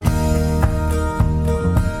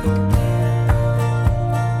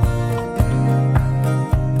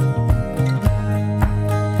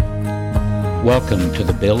Welcome to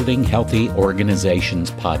the Building Healthy Organizations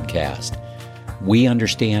podcast. We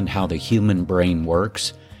understand how the human brain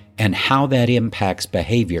works and how that impacts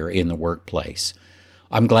behavior in the workplace.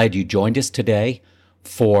 I'm glad you joined us today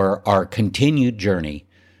for our continued journey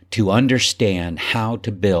to understand how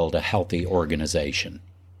to build a healthy organization.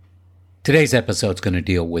 Today's episode is going to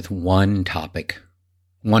deal with one topic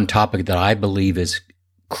that I believe is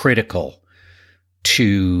critical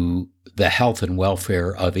to the health and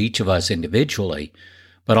welfare of each of us individually,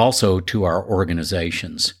 but also to our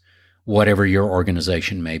organizations, whatever your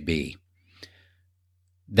organization may be.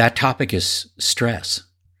 That topic is stress.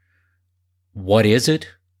 What is it?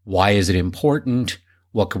 Why is it important?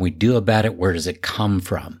 What can we do about it? Where does it come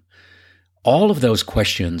from? All of those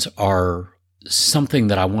questions are something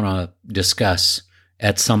that I want to discuss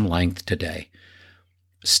at some length today.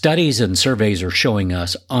 Studies and surveys are showing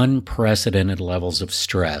us unprecedented levels of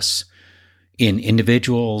stress in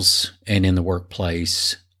individuals and in the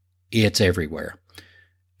workplace. It's everywhere.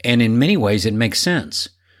 And in many ways, it makes sense.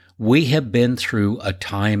 We have been through a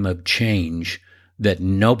time of change that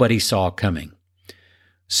nobody saw coming.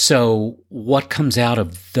 So what comes out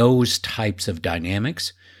of those types of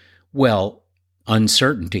dynamics? Well,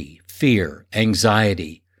 uncertainty, fear,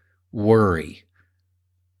 anxiety, worry,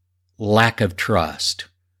 lack of trust.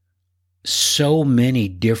 So many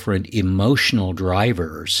different emotional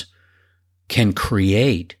drivers can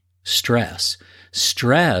create stress.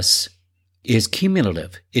 Stress is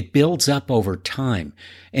cumulative. It builds up over time,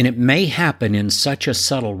 and it may happen in such a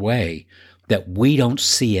subtle way that we don't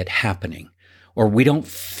see it happening or we don't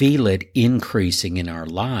feel it increasing in our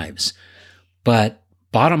lives. But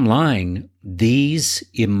bottom line, these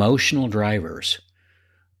emotional drivers,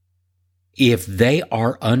 if they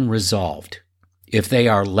are unresolved, if they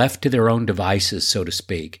are left to their own devices, so to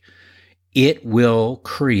speak, it will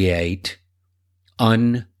create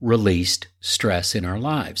unreleased stress in our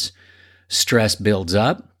lives. Stress builds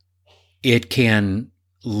up. It can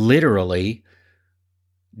literally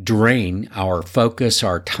drain our focus,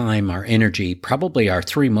 our time, our energy, probably our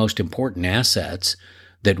three most important assets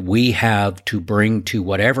that we have to bring to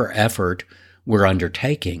whatever effort we're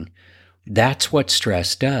undertaking. That's what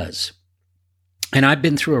stress does. And I've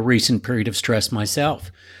been through a recent period of stress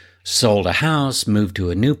myself. Sold a house, moved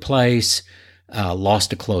to a new place,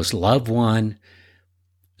 lost a close loved one.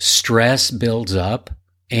 Stress builds up,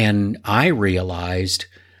 and I realized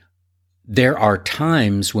there are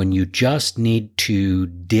times when you just need to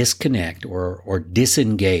disconnect or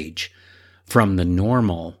disengage from the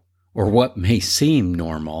normal or what may seem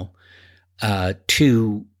normal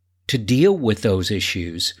to deal with those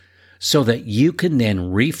issues so that you can then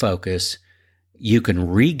refocus, you can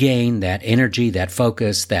regain that energy, that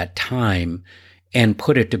focus, that time, and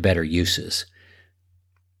put it to better uses.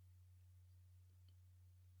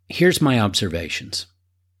 Here's my observations.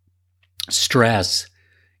 Stress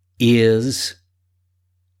is,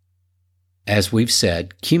 as we've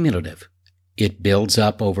said, cumulative. It builds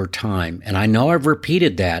up over time. And I know I've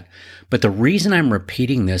repeated that, but the reason I'm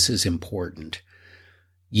repeating this is important.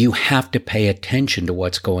 You have to pay attention to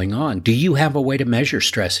what's going on. Do you have a way to measure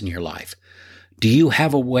stress in your life? Do you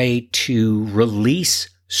have a way to release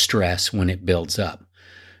stress when it builds up?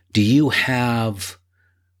 Do you have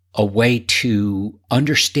a way to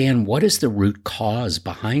understand what is the root cause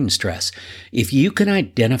behind stress? If you can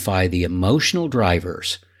identify the emotional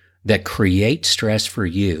drivers that create stress for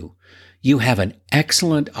you, you have an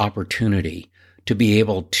excellent opportunity to be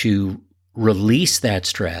able to release that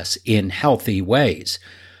stress in healthy ways.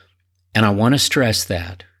 And I want to stress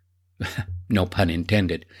that, no pun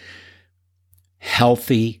intended,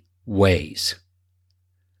 healthy ways.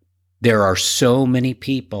 There are so many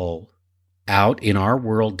people out in our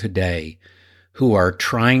world today who are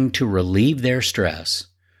trying to relieve their stress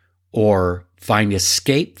or find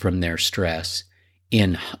escape from their stress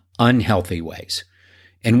in unhealthy ways.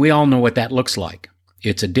 And we all know what that looks like.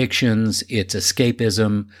 It's addictions, it's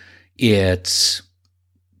escapism, it's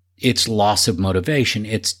loss of motivation,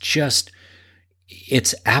 it's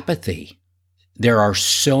apathy. There are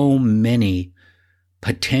so many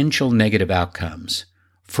potential negative outcomes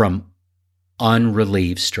from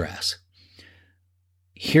unrelieved stress.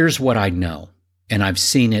 Here's what I know, and I've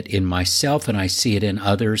seen it in myself and I see it in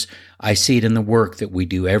others. I see it in the work that we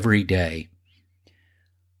do every day.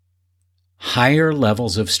 Higher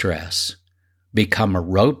levels of stress become a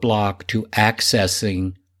roadblock to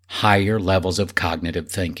accessing higher levels of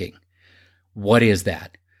cognitive thinking. What is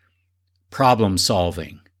that? Problem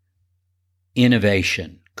solving,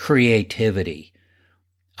 innovation, creativity,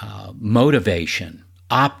 motivation,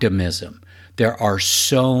 optimism. There are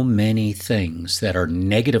so many things that are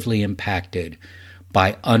negatively impacted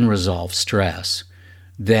by unresolved stress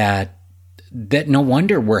that no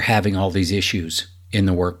wonder we're having all these issues in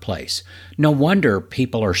the workplace. No wonder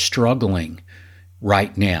people are struggling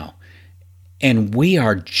right now. And we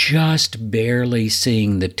are just barely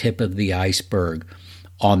seeing the tip of the iceberg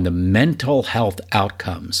on the mental health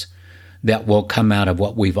outcomes that will come out of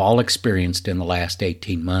what we've all experienced in the last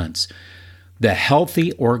 18 months. The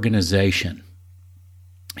healthy organization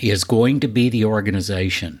is going to be the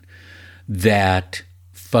organization that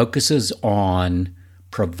focuses on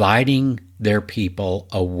providing their people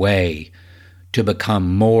a way to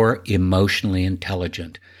become more emotionally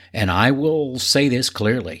intelligent. And I will say this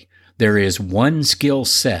clearly. There is one skill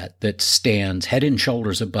set that stands head and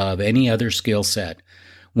shoulders above any other skill set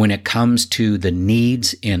when it comes to the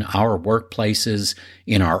needs in our workplaces,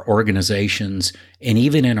 in our organizations, and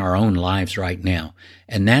even in our own lives right now.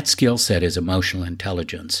 And that skill set is emotional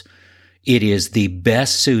intelligence. It is the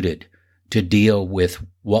best suited to deal with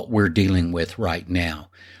what we're dealing with right now.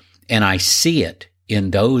 And I see it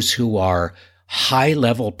in those who are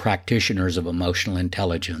high-level practitioners of emotional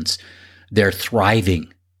intelligence. They're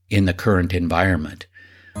thriving in the current environment.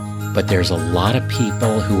 But there's a lot of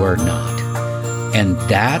people who are not. And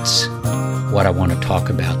that's what I want to talk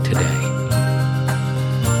about today.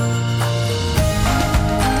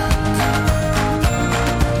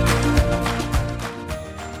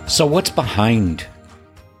 So what's behind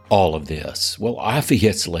all of this? Well,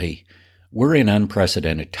 obviously, we're in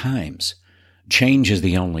unprecedented times. Change is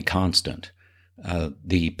the only constant.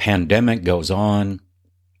 The pandemic goes on.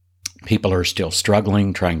 People are still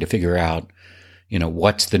struggling, trying to figure out,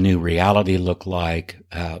 what's the new reality look like.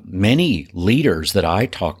 Many leaders that I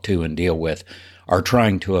talk to and deal with are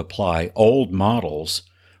trying to apply old models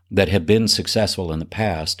that have been successful in the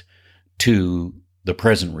past to the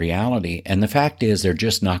present reality. And the fact is they're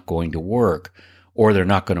just not going to work, or they're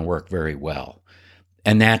not going to work very well.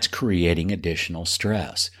 And that's creating additional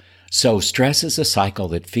stress. So stress is a cycle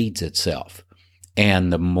that feeds itself.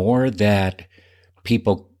 And the more that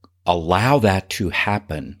people allow that to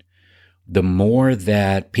happen, the more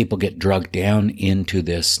that people get drugged down into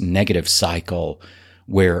this negative cycle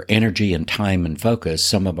where energy and time and focus,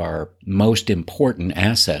 some of our most important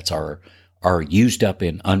assets, are used up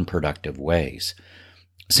in unproductive ways.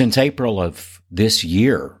 Since April of this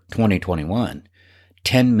year, 2021,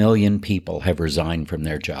 10 million people have resigned from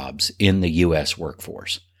their jobs in the U.S.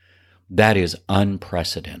 workforce. That is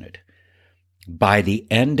unprecedented. By the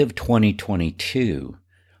end of 2022,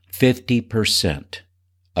 50%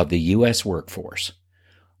 of the U.S. workforce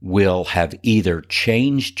will have either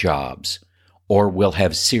changed jobs or will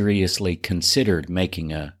have seriously considered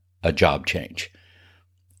making a job change.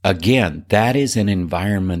 Again, that is an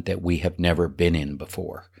environment that we have never been in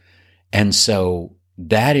before. And so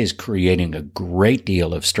that is creating a great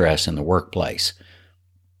deal of stress in the workplace.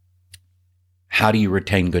 How do you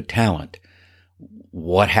retain good talent?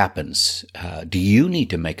 What happens? Do you need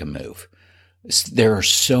to make a move? There are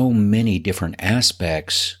so many different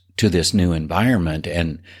aspects to this new environment,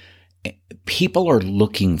 and people are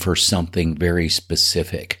looking for something very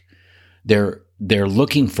specific. They're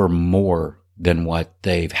looking for more than what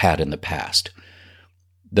they've had in the past.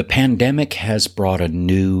 The pandemic has brought a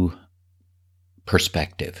new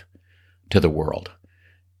perspective to the world,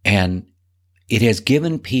 and it has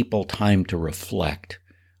given people time to reflect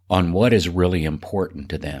on what is really important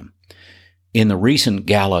to them. In the recent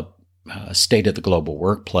Gallup State of the Global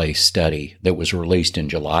Workplace study that was released in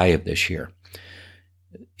July of this year,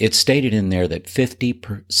 it stated in there that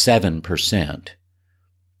 57%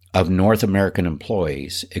 of North American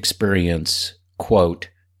employees experience, quote,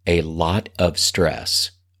 a lot of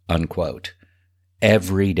stress, unquote,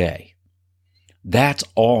 every day. That's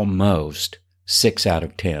almost 6 out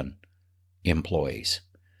of 10 employees.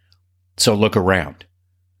 So look around.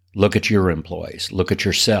 Look at your employees. Look at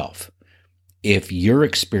yourself. If you're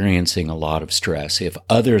experiencing a lot of stress, if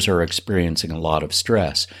others are experiencing a lot of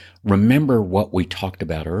stress, remember what we talked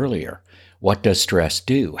about earlier. What does stress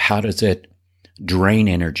do? How does it drain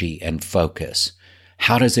energy and focus?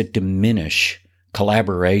 How does it diminish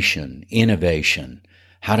collaboration, innovation?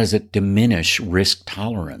 How does it diminish risk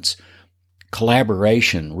tolerance?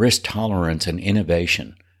 Collaboration, risk tolerance, and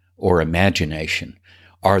innovation, or imagination,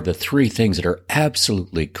 are the three things that are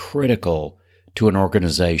absolutely critical to an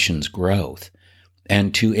organization's growth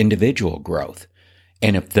and to individual growth.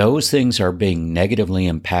 And if those things are being negatively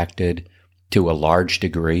impacted to a large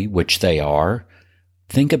degree, which they are,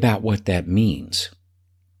 think about what that means.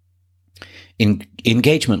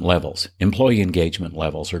 Engagement levels, employee engagement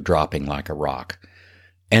levels are dropping like a rock.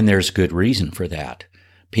 And there's good reason for that.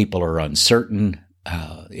 People are uncertain.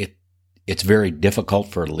 It's very difficult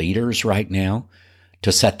for leaders right now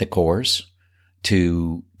to set the course,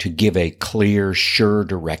 to give a clear, sure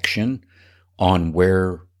direction on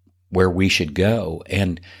where we should go.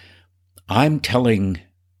 And I'm telling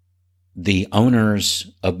the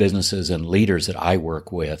owners of businesses and leaders that I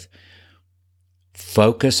work with,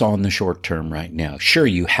 focus on the short term right now. Sure,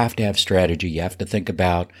 you have to have strategy. You have to think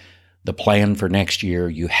about the plan for next year.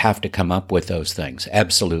 You have to come up with those things.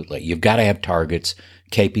 Absolutely. You've got to have targets,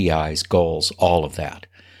 KPIs, goals, all of that.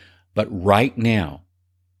 But right now,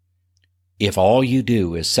 if all you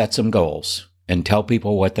do is set some goals and tell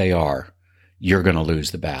people what they are, you're going to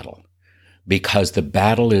lose the battle, because the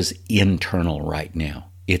battle is internal right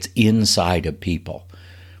now. It's inside of people.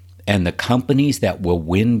 And the companies that will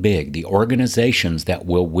win big, the organizations that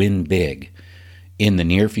will win big in the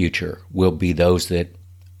near future will be those that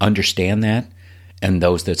understand that, and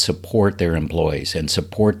those that support their employees and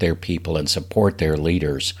support their people and support their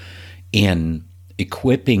leaders in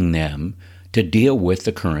equipping them to deal with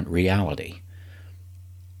the current reality.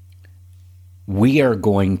 We are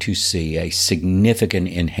going to see a significant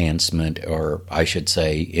enhancement, or I should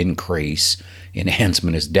say increase,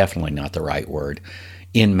 enhancement is definitely not the right word,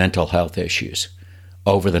 in mental health issues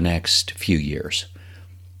over the next few years.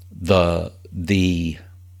 The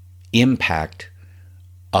impact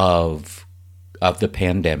of the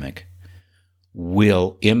pandemic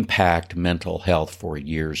will impact mental health for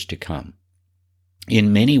years to come.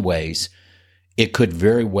 In many ways, it could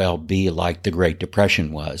very well be like the Great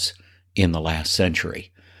Depression was in the last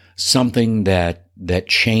century, something that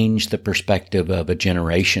changed the perspective of a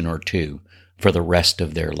generation or two for the rest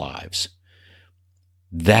of their lives.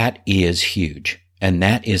 That is huge, and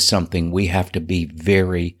that is something we have to be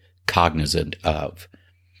very cognizant of.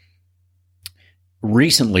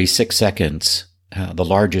 Recently, 6 Seconds, the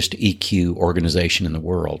largest EQ organization in the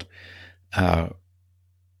world,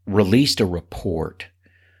 released a report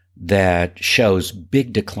that shows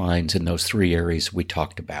big declines in those 3 areas we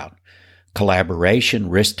talked about: collaboration,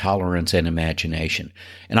 risk tolerance, and imagination.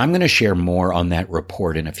 And I'm going to share more on that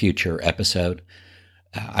report in a future episode.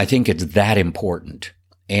 I think it's that important.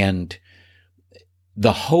 And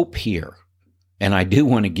the hope here, and I do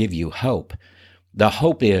want to give you hope, the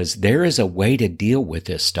hope is there is a way to deal with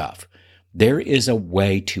this stuff. There is a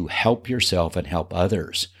way to help yourself and help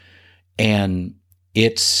others. And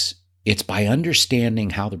it's by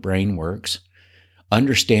understanding how the brain works,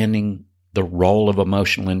 understanding the role of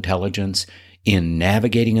emotional intelligence in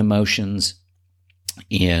navigating emotions,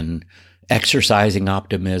 in exercising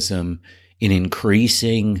optimism, in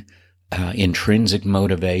increasing intrinsic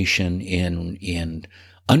motivation, in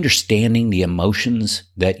understanding the emotions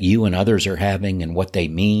that you and others are having and what they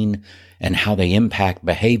mean and how they impact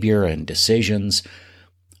behavior and decisions.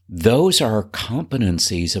 Those are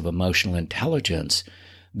competencies of emotional intelligence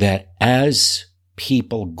that, as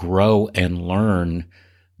people grow and learn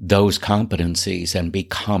those competencies and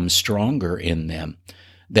become stronger in them,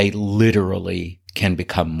 they literally can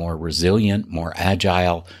become more resilient, more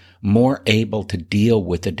agile, more able to deal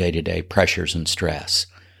with the day-to-day pressures and stress.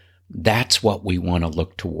 That's what we want to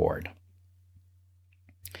look toward.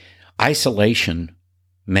 Isolation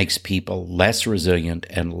makes people less resilient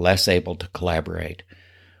and less able to collaborate.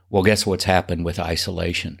 Well, guess what's happened with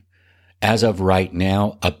isolation? As of right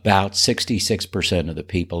now, about 66% of the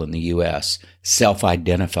people in the U.S.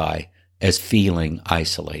 self-identify as feeling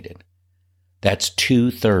isolated. That's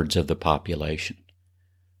 2/3 of the population.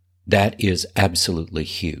 That is absolutely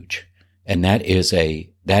huge. And that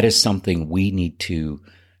is something we need to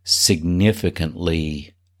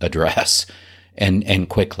significantly address and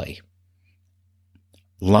quickly.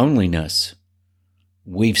 Loneliness.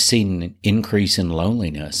 We've seen an increase in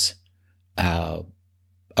loneliness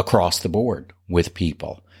across the board with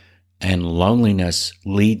people. And loneliness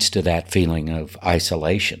leads to that feeling of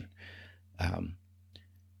isolation.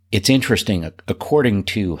 It's interesting, according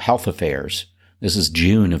to Health Affairs, this is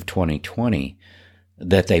June of 2020,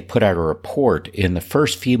 that they put out a report in the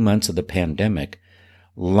first few months of the pandemic,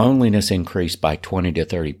 loneliness increased by 20 to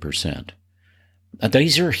 30%. Now,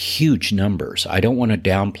 these are huge numbers. I don't want to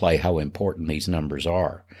downplay how important these numbers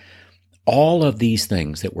are. All of these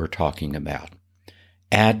things that we're talking about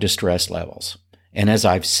add to stress levels. And as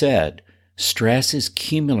I've said, stress is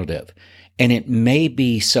cumulative, and it may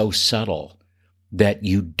be so subtle that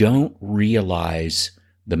you don't realize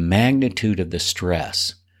the magnitude of the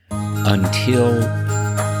stress until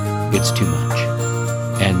it's too much.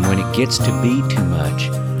 And when it gets to be too much,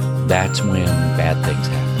 that's when bad things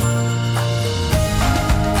happen.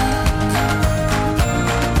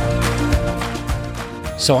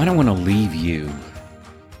 So I don't want to leave you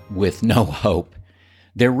with no hope.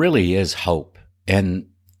 There really is hope. And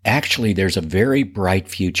actually, there's a very bright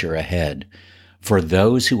future ahead for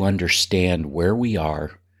those who understand where we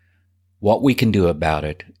are, what we can do about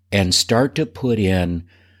it, and start to put in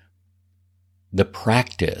the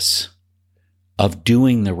practice of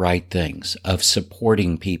doing the right things, of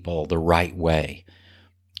supporting people the right way.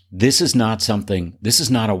 This is not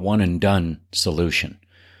a one and done solution.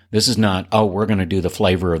 This is not, oh, we're going to do the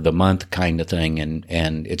flavor of the month kind of thing and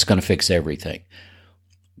it's going to fix everything.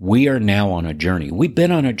 We are now on a journey. We've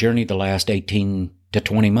been on a journey the last 18 to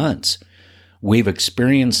 20 months. We've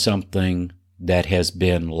experienced something that has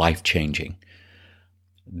been life-changing.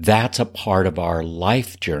 That's a part of our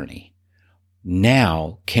life journey.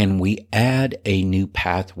 Now, can we add a new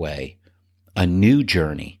pathway, a new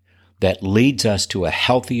journey that leads us to a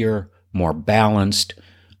healthier, more balanced,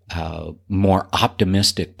 more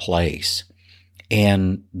optimistic place?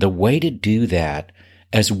 And the way to do that,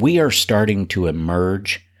 as we are starting to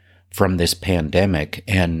emerge from this pandemic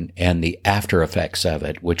and the after effects of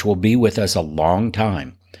it, which will be with us a long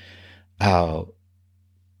time,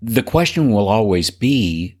 the question will always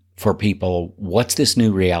be for people, what's this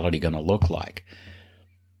new reality going to look like?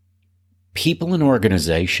 People and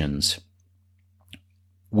organizations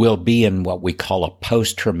will be in what we call a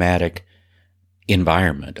post-traumatic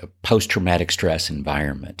environment, a post-traumatic stress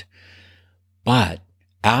environment. But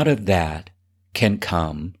out of that can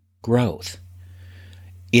come growth.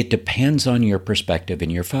 It depends on your perspective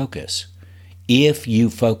and your focus. If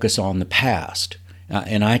you focus on the past,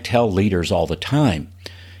 and I tell leaders all the time,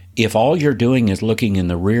 if all you're doing is looking in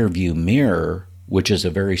the rear view mirror, which is a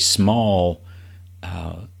very small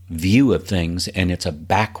view of things, and it's a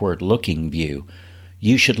backward looking view,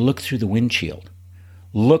 you should look through the windshield.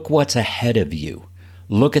 Look what's ahead of you.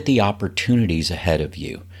 Look at the opportunities ahead of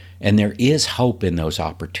you. And there is hope in those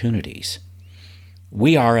opportunities.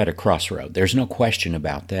 We are at a crossroad. There's no question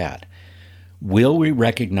about that. Will we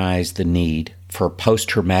recognize the need for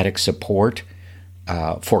post-traumatic support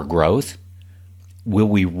for growth? Will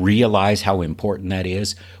we realize how important that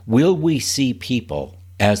is? Will we see people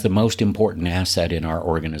as the most important asset in our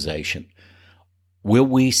organization? Will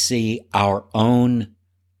we see our own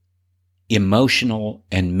emotional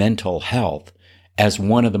and mental health as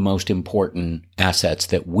one of the most important assets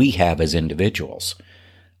that we have as individuals?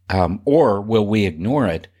 Or will we ignore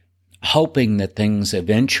it, hoping that things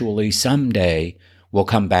eventually someday will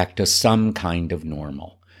come back to some kind of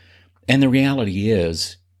normal? And the reality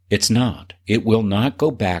is, it's not. It will not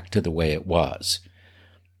go back to the way it was.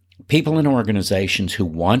 People in organizations who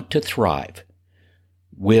want to thrive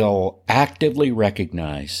will actively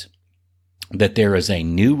recognize that there is a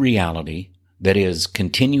new reality that is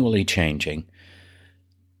continually changing,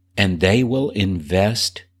 and they will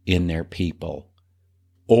invest in their people,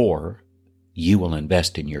 or you will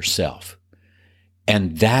invest in yourself.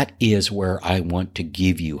 And that is where I want to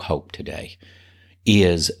give you hope today,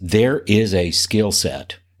 is there is a skill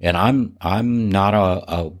set. And I'm not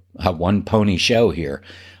a one-pony show here.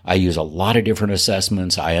 I use a lot of different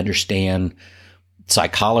assessments. I understand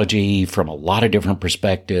psychology from a lot of different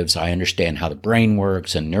perspectives. I understand how the brain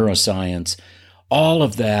works and neuroscience. All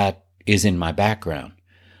of that is in my background.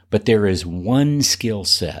 But there is one skill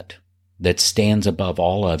set that stands above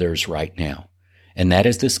all others right now, and that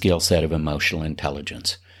is the skill set of emotional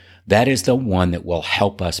intelligence. That is the one that will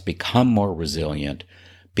help us become more resilient,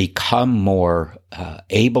 become more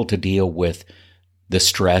able to deal with the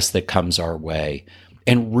stress that comes our way,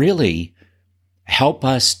 and really help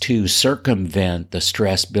us to circumvent the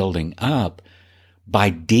stress building up by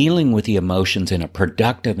dealing with the emotions in a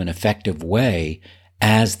productive and effective way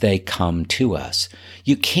as they come to us.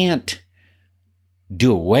 You can't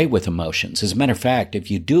do away with emotions. As a matter of fact, if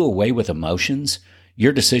you do away with emotions,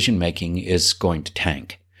 your decision-making is going to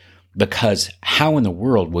tank. Because how in the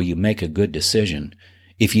world will you make a good decision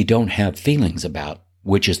if you don't have feelings about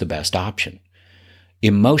which is the best option?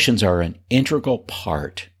 Emotions are an integral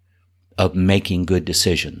part of making good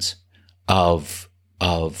decisions, of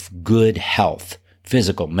good health,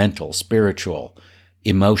 physical, mental, spiritual,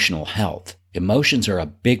 emotional health. Emotions are a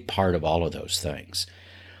big part of all of those things.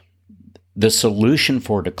 The solution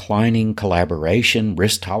for declining collaboration,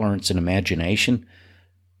 risk tolerance, and imagination,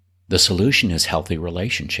 the solution is healthy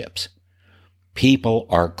relationships. People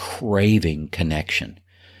are craving connection.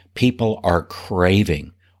 People are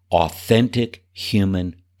craving authentic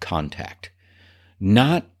human contact.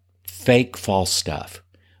 Not fake, false stuff,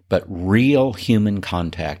 but real human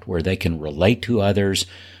contact where they can relate to others,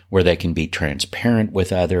 where they can be transparent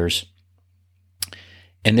with others.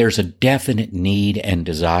 And there's a definite need and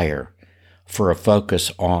desire for a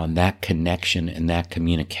focus on that connection and that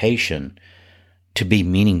communication to be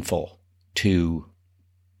meaningful, to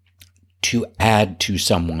add to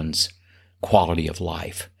someone's quality of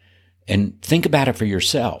life. And think about it for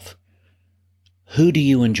yourself. Who do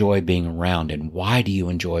you enjoy being around, and why do you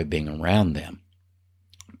enjoy being around them?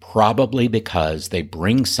 Probably because they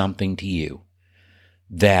bring something to you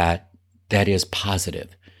that is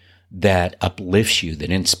positive, that uplifts you,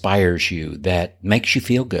 that inspires you, that makes you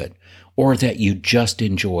feel good, or that you just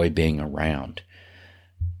enjoy being around.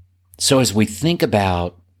 So as we think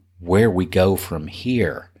about where we go from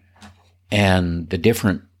here and the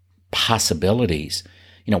different possibilities,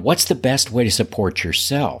 what's the best way to support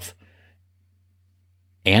yourself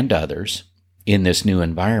and others in this new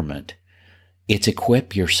environment? It's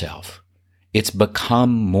equip yourself. It's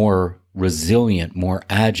become more resilient, more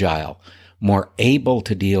agile, more able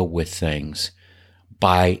to deal with things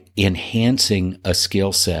by enhancing a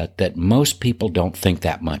skill set that most people don't think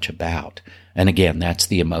that much about. And again, that's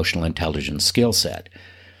the emotional intelligence skill set.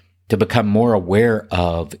 To become more aware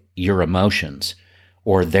of your emotions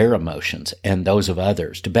or their emotions and those of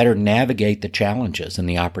others, to better navigate the challenges and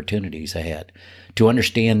the opportunities ahead, to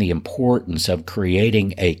understand the importance of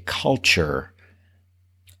creating a culture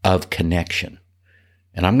of connection.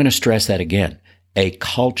 And I'm going to stress that again, a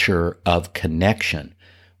culture of connection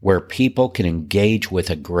where people can engage with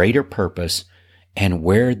a greater purpose and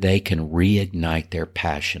where they can reignite their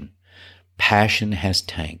passion. Passion has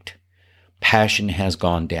tanked. Passion has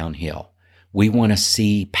gone downhill. We want to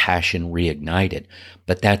see passion reignited,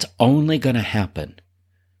 but that's only going to happen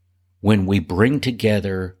when we bring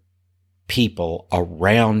together people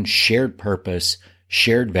around shared purpose,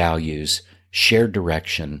 shared values, shared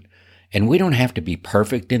direction. And we don't have to be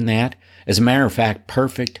perfect in that. As a matter of fact,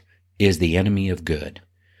 perfect is the enemy of good.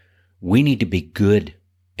 We need to be good,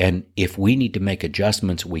 and if we need to make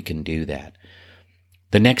adjustments, we can do that.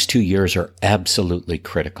 The next 2 years are absolutely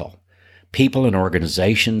critical. People and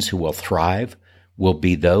organizations who will thrive will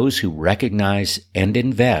be those who recognize and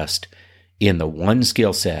invest in the one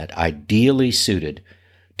skill set ideally suited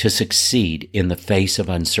to succeed in the face of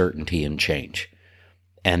uncertainty and change.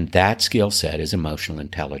 And that skill set is emotional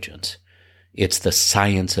intelligence. It's the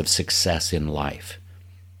science of success in life.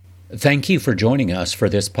 Thank you for joining us for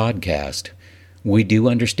this podcast. We do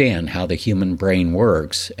understand how the human brain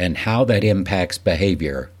works and how that impacts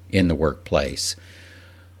behavior in the workplace.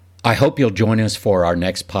 I hope you'll join us for our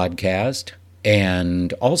next podcast,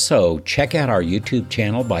 and also check out our YouTube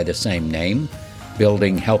channel by the same name,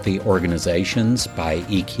 Building Healthy Organizations by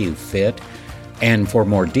EQ Fit. And for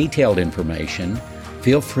more detailed information,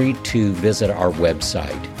 feel free to visit our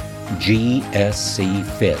website, gscfit.com.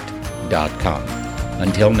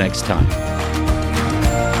 Until next time.